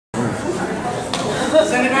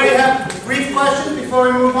Does anybody have brief questions before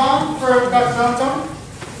we move on for Dr. Valentone?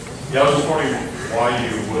 Yeah, I was just wondering why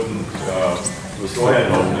you wouldn't go ahead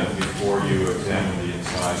and open it before you examine the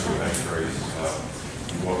inside with X-rays.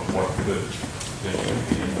 What could potentially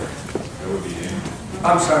be in there? That would be in.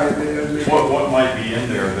 I'm sorry. What might be in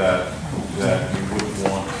there that you wouldn't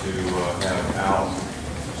want to have out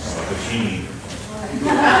the gene?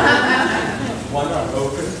 Why not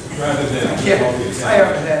open rather than? I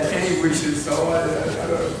haven't had any wishes, so I don't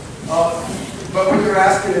know. But what you're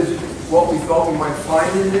asking is what we thought we might find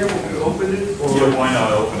in there when we opened it? Or Yeah, why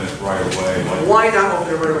not open it right away? Like, why not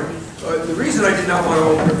open it right away? The reason I did not want to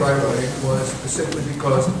open it right away was simply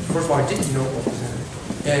because, first of all, I didn't know what was in it.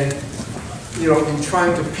 And, you know, in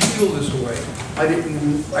trying to peel this away, I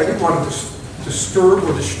didn't want to disturb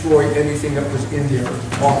or destroy anything that was in there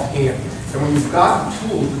offhand. And when you've got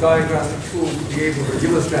tools, the diagnostic tools, to be able to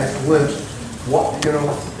give us that glimpse, what, you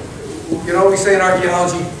know, we say in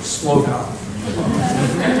archaeology, slow down.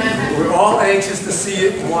 We're all anxious to see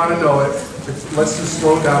it and want to know it, but let's just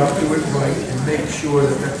slow down, do it right, and make sure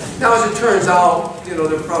that. Now, as it turns out, you know,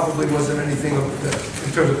 there probably wasn't anything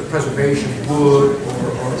in terms of the preservation of wood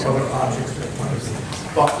or other objects that might have been.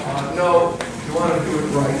 But no, you want to do it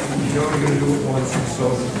right. You're only going to do it once, and so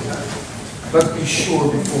let's be sure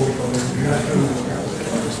before we go in.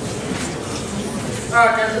 All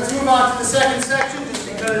right, guys, let's move on to the second section, just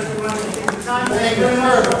because we want to take the time. Really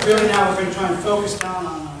now we're going to try and focus down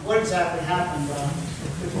on what exactly happened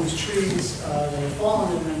with these trees that have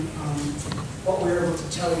fallen, and then what we're able to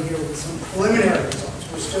tell you here with some preliminary results.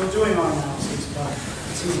 We're still doing our analysis, but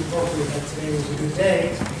it seems appropriate that today was a good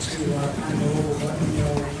day to kind of go over what we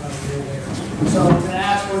know real later. So I'm going to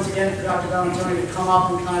ask once again for Dr. Valentone to come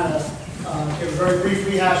up and kind of give a very brief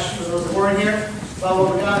rehash for those that weren't here about what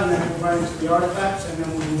we got, and then we'll right into the artifacts, and then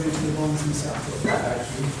we'll move into the bones themselves.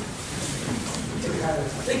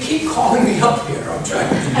 They keep calling me up here. I'm trying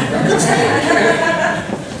to.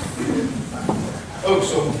 Oh,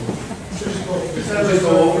 so just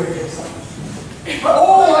go over.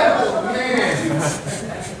 Oh man!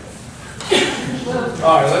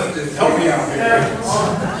 All right, let's just help me out here.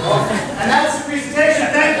 And that's the presentation.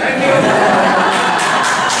 Thank you.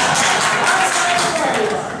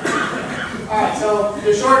 All right, so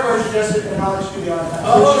the short version just an knowledge to the artifact.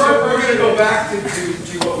 Oh, so we're going to go back to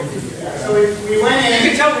what we did. So we went in. You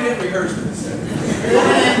can tell we didn't rehearse this. We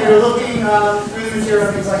went in, we were looking through the material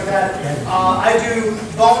and things like that. I do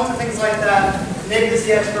bones and things like that. Nick is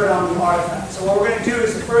the expert on the artifact. So what we're going to do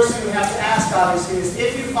is the first thing we have to ask, obviously, is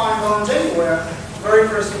if you find bones anywhere, the very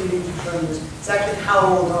first thing you need to determine is exactly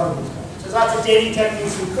how old are these bones. There's lots of dating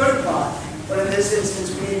techniques we could apply, but in this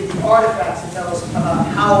instance, we needed the artifacts to tell us about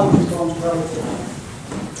how old these bones were relatively.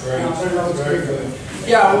 Very good.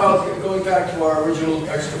 Yeah, well, going back to our original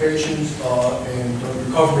excavations and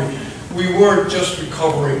recovery, we weren't just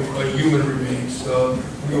recovering human remains.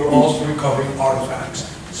 We were also recovering artifacts,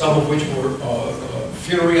 some of which were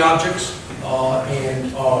funerary objects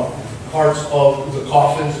and parts of the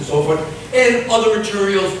coffins and so forth, and other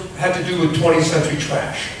materials had to do with 20th century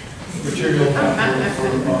trash. Material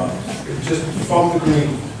just from the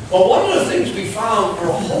green. Well, one of the things we found were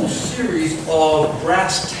a whole series of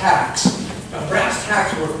brass tacks. Now, brass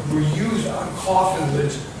tacks were used on coffin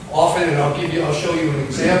lids often, and I'll show you an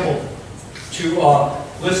example to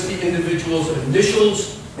list the individual's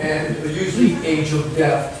initials and usually age of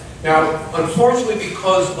death. Now, unfortunately,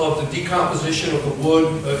 because of the decomposition of the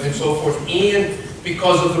wood and so forth, and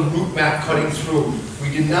because of the root mat cutting through, we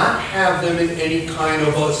did not have them in any kind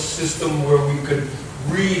of a system where we could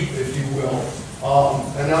read, if you will.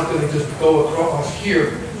 And I'm going to just go across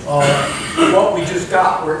here. What we just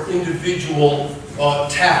got were individual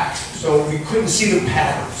tacks, so we couldn't see the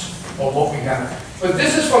patterns of what we had. But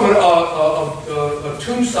this is from a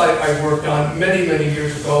tomb site I worked on many, many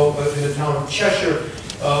years ago in the town of Cheshire,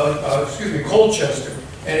 Colchester,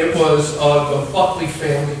 and it was the Buckley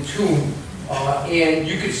family tomb. And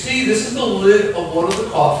you can see this is the lid of one of the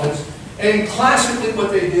coffins, and classically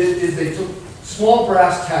what they did is they took small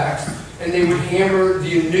brass tacks and they would hammer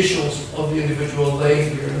the initials of the individual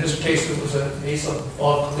laying here. In this case, it was an Asa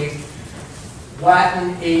Buckley.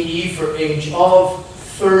 Latin AE for age of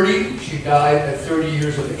 30. She died at 30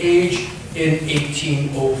 years of age in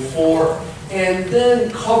 1804. And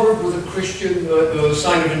then covered with a Christian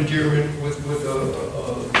sign of endearment with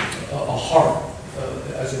a heart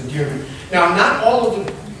as endearment. Now, not all of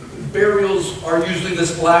the burials are usually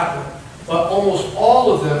this elaborate, but almost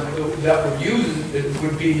all of them that were used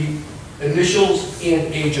would be initials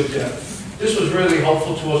and age of death. This was really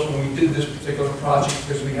helpful to us when we did this particular project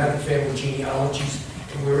because we had the family genealogies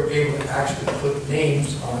and and we were able to actually put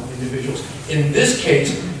names on individuals. In this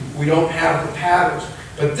case, we don't have the patterns,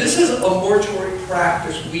 but this is a mortuary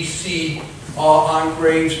practice we see on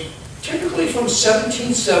graves typically from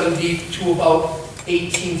 1770 to about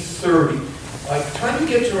 1830. By the time you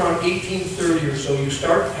get to around 1830 or so, you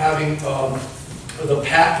start having the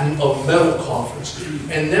pattern of metal coffins.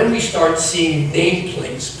 And then we start seeing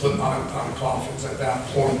nameplates put on coffins at that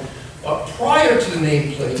point. Prior to the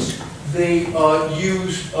nameplates, they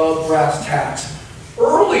used brass tacks.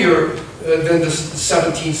 Earlier than the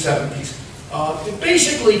 1770s,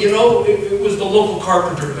 basically, you know, it was the local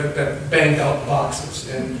carpenter that banged out boxes.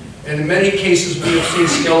 And in many cases, we have seen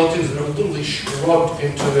skeletons that are literally shrugged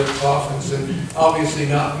into their coffins and obviously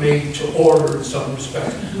not made to order in some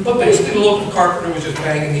respects. But basically, the local carpenter was just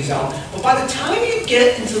banging these out. But by the time you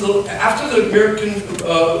get into after the American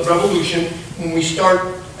Revolution, when we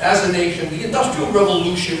start as a nation, the Industrial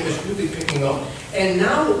Revolution is really picking up. And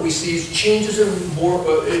now what we see is changes in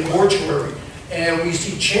mortuary. And we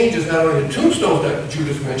see changes not only in tombstones that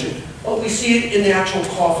Judith mentioned, but we see it in the actual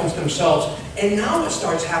coffins themselves. And now it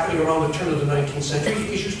starts happening around the turn of the 19th century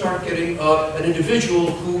because you start getting an individual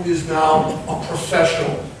who is now a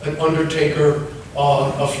professional, an undertaker,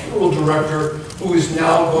 a funeral director, who is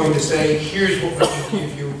now going to say, here's what we can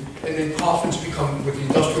give you. And then coffins become, with the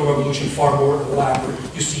Industrial Revolution, far more elaborate.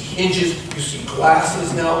 You see hinges, you see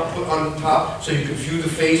glasses now put on the top so you can view the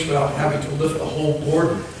face without having to lift the whole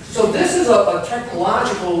board. So this is a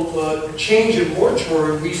technological change in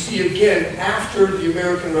mortuary we see again after the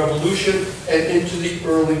American Revolution and into the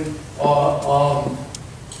early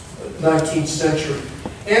 19th century.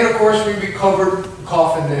 And of course we recovered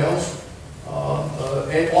coffin nails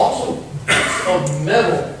and also bits of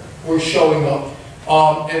metal were showing up.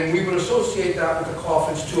 And we would associate that with the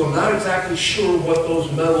coffins too. I'm not exactly sure what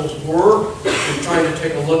those metals were. We're trying to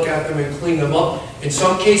take a look at them and clean them up. In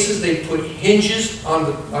some cases, they put hinges on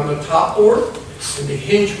the top board, and the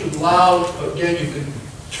hinge would allow, again, you could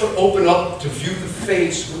open up to view the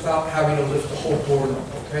face without having to lift the whole board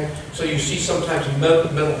up, okay? So you see sometimes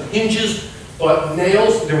metal hinges, but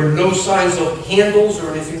nails, there were no signs of handles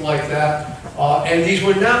or anything like that. And these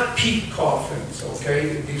were not peak coffins,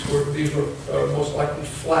 okay? These were most likely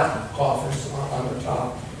flat coffins on the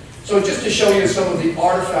top. So just to show you some of the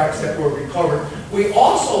artifacts that were recovered, we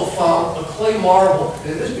also found a clay marble.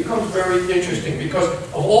 And this becomes very interesting because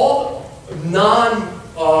of all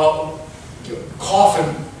non-coffin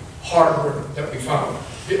hardware that we found,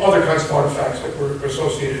 the other kinds of artifacts that were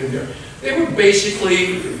associated in there, they were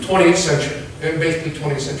basically 20th century, and basically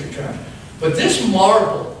 20th century trash. But this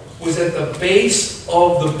marble was at the base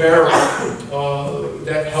of the barrel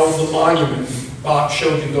that held the monument. Bob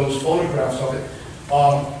showed you those photographs of it.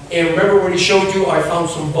 And remember when he showed you, I found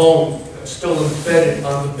some bone still embedded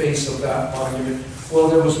on the base of that monument. Well,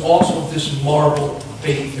 there was also this marble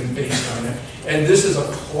baked and based on it. And this is a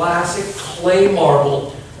classic clay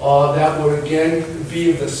marble that would again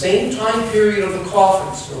be of the same time period of the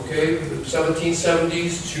coffins, okay, the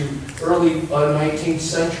 1770s to early 19th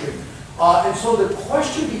century. And so the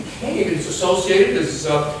question became, it's associated, as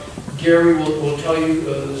Gary will tell you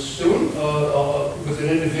soon, with an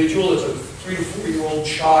individual as a 3 to 4 year old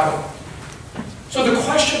child. So the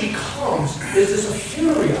question becomes, is this a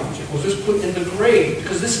funerary object? Was this put in the grave?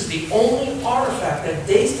 Because this is the only artifact that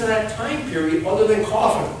dates to that time period other than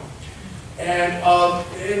coffin. And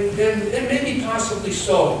maybe possibly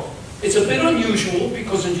so. It's a bit unusual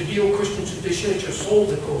because in Judeo-Christian tradition it's your soul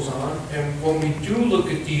that goes on. And when we do look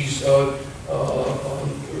at these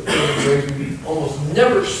graves, we almost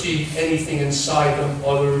never see anything inside them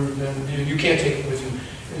other than, you can't take it with you.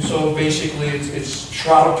 And so basically it's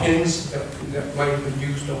shroud pins that might have been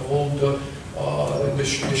used to hold the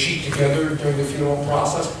sheet together during the funeral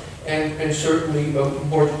process, and certainly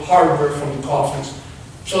more hardware from the coffins.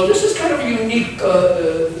 So this is kind of a unique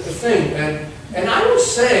thing, and I would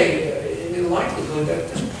say, in likelihood, that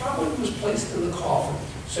this probably was placed in the coffin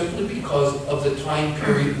simply because of the time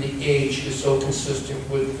period and the age is so consistent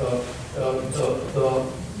with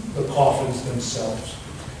the coffins themselves.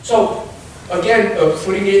 So, again,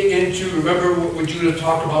 putting it into, remember what Judith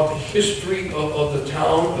talked about, the history of the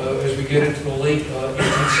town as we get into the late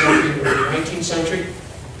 18th century, early 19th century.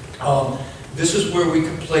 This is where we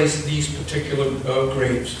could place these particular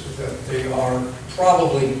graves, that they are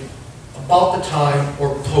probably about the time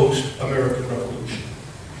or post-American Revolution.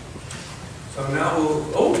 So now we'll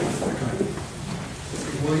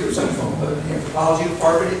use that phone. Anthropology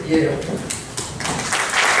department at Yale.